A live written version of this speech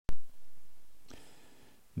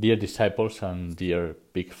Dear disciples and dear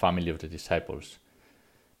big family of the disciples,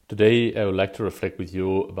 today I would like to reflect with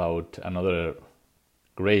you about another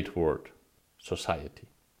great word, society.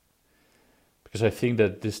 Because I think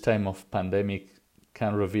that this time of pandemic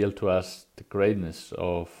can reveal to us the greatness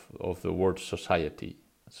of the word society.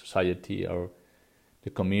 Society are the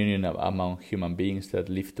communion among human beings that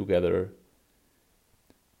live together,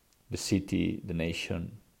 the city, the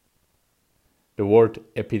nation. The word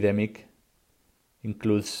epidemic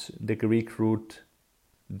includes the Greek root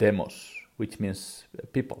demos, which means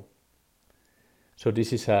people. So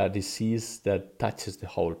this is a disease that touches the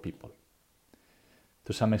whole people.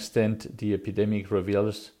 To some extent, the epidemic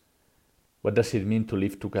reveals what does it mean to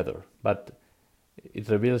live together, but it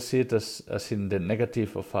reveals it as in the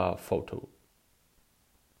negative of a photo.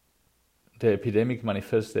 The epidemic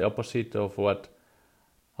manifests the opposite of what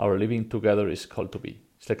our living together is called to be.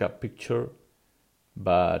 It's like a picture,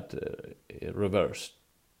 but reversed.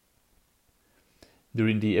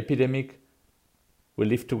 During the epidemic, we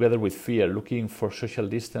live together with fear, looking for social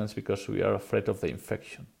distance because we are afraid of the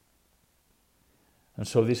infection. And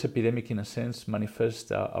so this epidemic, in a sense,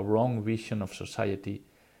 manifests a wrong vision of society,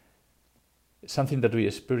 something that we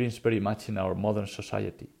experience very much in our modern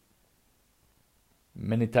society.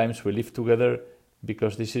 Many times we live together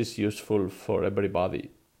because this is useful for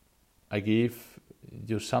everybody. I give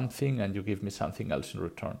you something and you give me something else in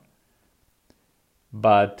return.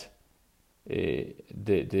 But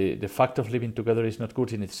the fact of living together is not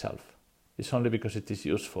good in itself. It's only because it is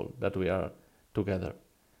useful that we are together.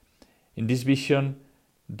 In this vision,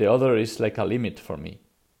 the other is like a limit for me.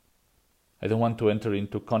 I don't want to enter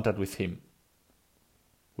into contact with him.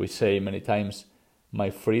 We say many times,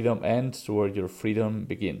 my freedom ends where your freedom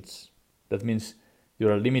begins. That means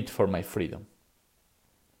you're a limit for my freedom.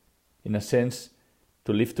 In a sense,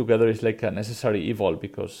 to live together is like a necessary evil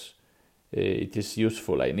because it is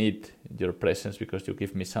useful. I need your presence because you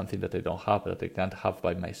give me something that I don't have, that I can't have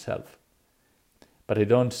by myself. But I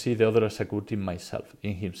don't see the other as a good in myself,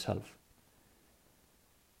 in himself.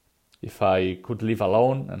 If I could live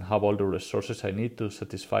alone and have all the resources I need to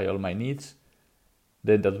satisfy all my needs,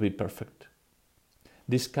 then that would be perfect.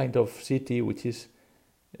 This kind of city, which is,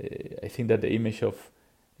 I think that the image of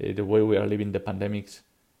the way we are living the pandemics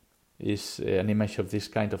is an image of this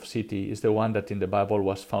kind of city, is the one that in the Bible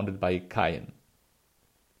was founded by Cain.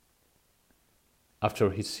 After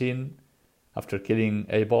his sin, after killing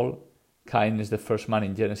Abel, Cain is the first man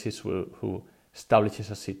in Genesis who establishes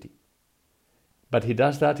a city. But he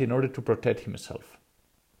does that in order to protect himself.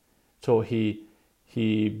 So he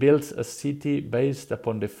builds a city based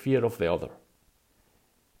upon the fear of the other.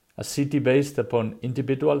 A city based upon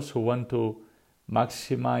individuals who want to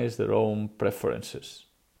maximize their own preferences.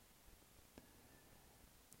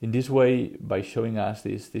 In this way, by showing us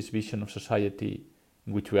this vision of society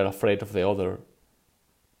in which we are afraid of the other,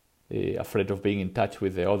 afraid of being in touch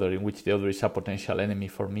with the other, in which the other is a potential enemy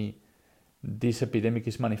for me, this epidemic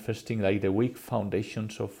is manifesting like the weak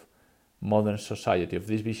foundations of modern society, of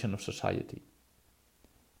this vision of society,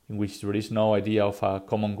 in which there is no idea of a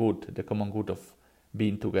common good, the common good of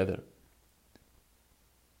being together.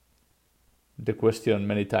 The question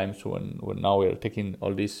many times when now we are taking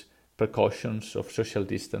all these precautions of social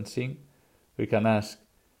distancing, we can ask,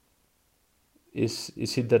 is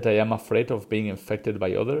it that I am afraid of being infected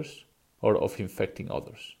by others or of infecting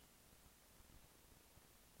others?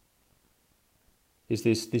 Is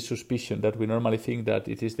this suspicion that we normally think that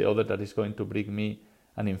it is the other that is going to bring me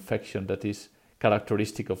an infection that is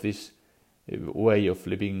characteristic of this way of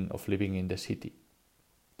living in the city?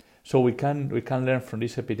 So we can learn from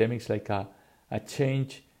these epidemics like a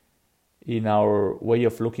change in our way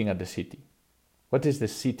of looking at the city. What is the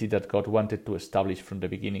city that God wanted to establish from the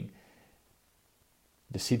beginning?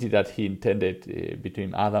 The city that he intended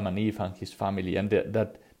between Adam and Eve and his family, and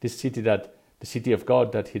the city of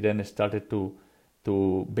God that he then started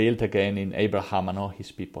to build again in Abraham and all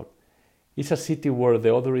his people. It's a city where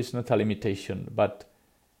the other is not a limitation, but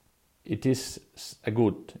it is a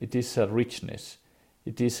good, it is a richness,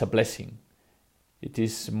 it is a blessing, it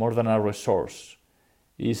is more than a resource.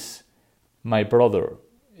 It's my brother.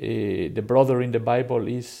 The brother in the Bible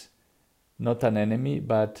is not an enemy,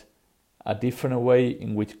 but a different way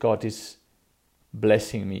in which God is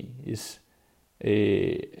blessing me.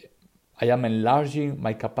 I am enlarging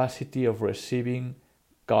my capacity of receiving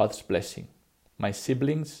God's blessing. My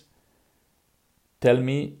siblings tell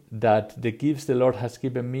me that the gifts the Lord has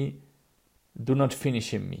given me do not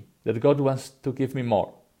finish in me, that God wants to give me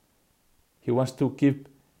more. He wants to keep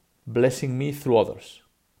blessing me through others.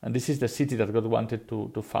 And this is the city that God wanted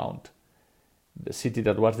to found, the city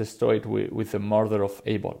that was destroyed with the murder of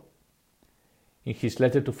Abel. In his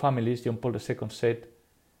letter to families, John Paul II said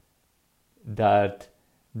that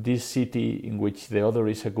this city in which the other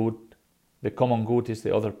is a good, the common good is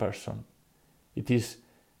the other person. It is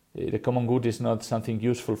the common good is not something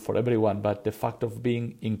useful for everyone, but the fact of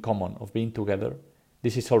being in common, of being together,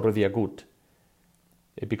 this is already a good.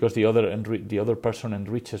 Because the other person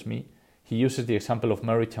enriches me. He uses the example of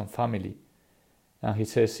marriage and family. And he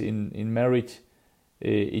says in marriage,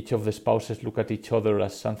 each of the spouses look at each other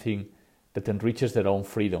as something that enriches their own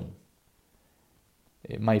freedom.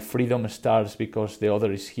 My freedom starts because the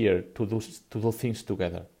other is here to do things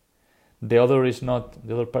together. The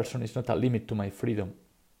other person is not a limit to my freedom.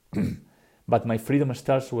 But my freedom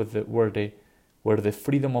starts with where the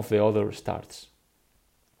freedom of the other starts.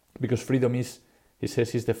 Because freedom is, he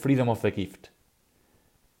says, is the freedom of the gift.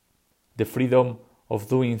 The freedom of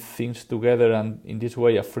doing things together, and in this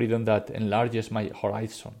way a freedom that enlarges my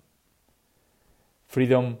horizon.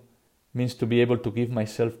 Freedom means to be able to give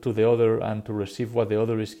myself to the other and to receive what the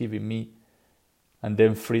other is giving me. And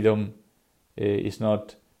then freedom is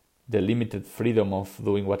not the limited freedom of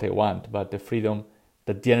doing what I want, but the freedom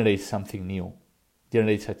that generates something new,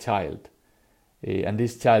 generates a child. And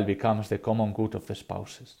this child becomes the common good of the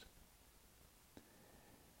spouses.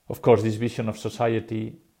 Of course, this vision of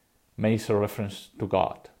society makes a reference to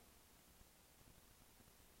God.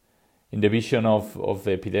 In the vision of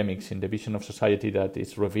the epidemics, in the vision of society that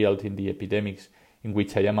is revealed in the epidemics, in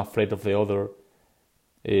which I am afraid of the other,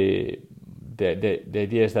 the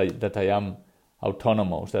idea is that I am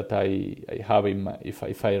autonomous, that I have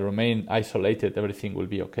if I remain isolated, everything will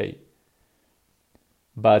be okay.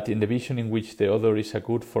 But in the vision in which the other is a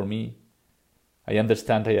good for me, I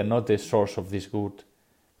understand I am not the source of this good.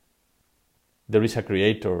 There is a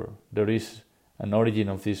creator, there is an origin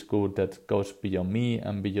of this good that goes beyond me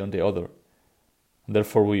and beyond the other. And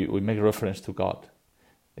therefore we make reference to God.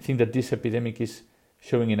 I think that this epidemic is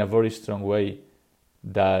showing in a very strong way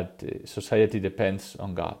that society depends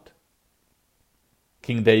on God.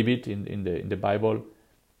 King David in the Bible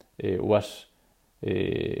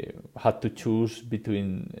had to choose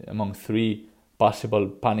among three possible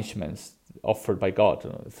punishments offered by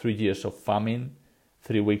God: 3 years of famine,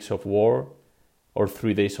 3 weeks of war, or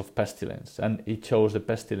 3 days of pestilence. And he chose the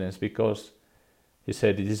pestilence because he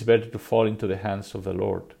said it is better to fall into the hands of the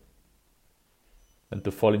Lord than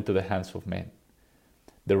to fall into the hands of men.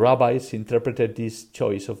 The rabbis interpreted this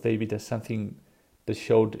choice of David as something that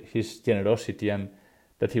showed his generosity and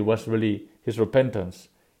that he was really his repentance.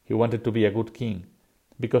 He wanted to be a good king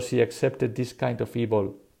because he accepted this kind of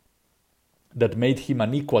evil that made him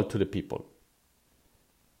unequal to the people.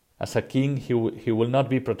 As a king, he will not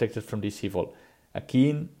be protected from this evil. A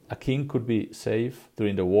king could be safe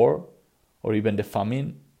during the war or even the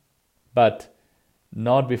famine, but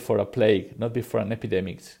not before a plague, not before an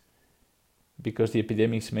epidemic, because the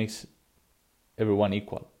epidemics makes everyone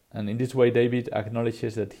equal. And in this way, David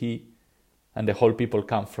acknowledges that he and the whole people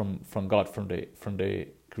come from God, from the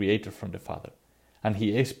Creator, from the Father. And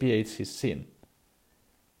he expiates his sin.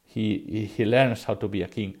 He learns how to be a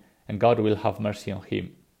king, and God will have mercy on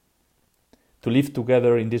him. To live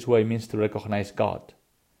together in this way means to recognize God,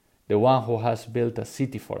 the one who has built a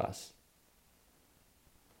city for us.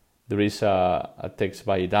 There is a text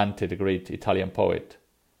by Dante, the great Italian poet,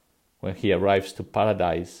 when he arrives to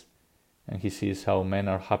paradise and he sees how men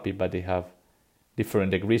are happy, but they have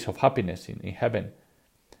different degrees of happiness in heaven.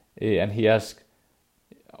 And he asks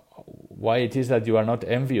why it is that you are not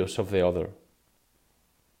envious of the other.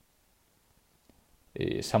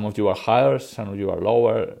 Some of you are higher, some of you are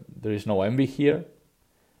lower. There is no envy here.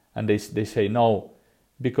 And they say no,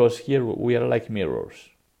 because here we are like mirrors.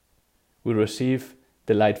 We receive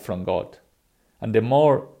the light from God. And the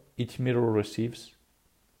more each mirror receives,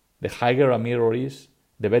 the higher a mirror is,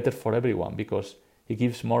 the better for everyone, because it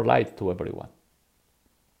gives more light to everyone.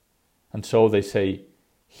 And so they say,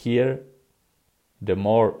 here, the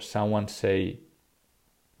more someone says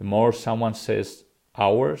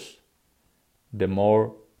ours, the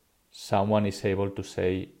more someone is able to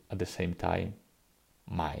say at the same time,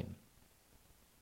 mine.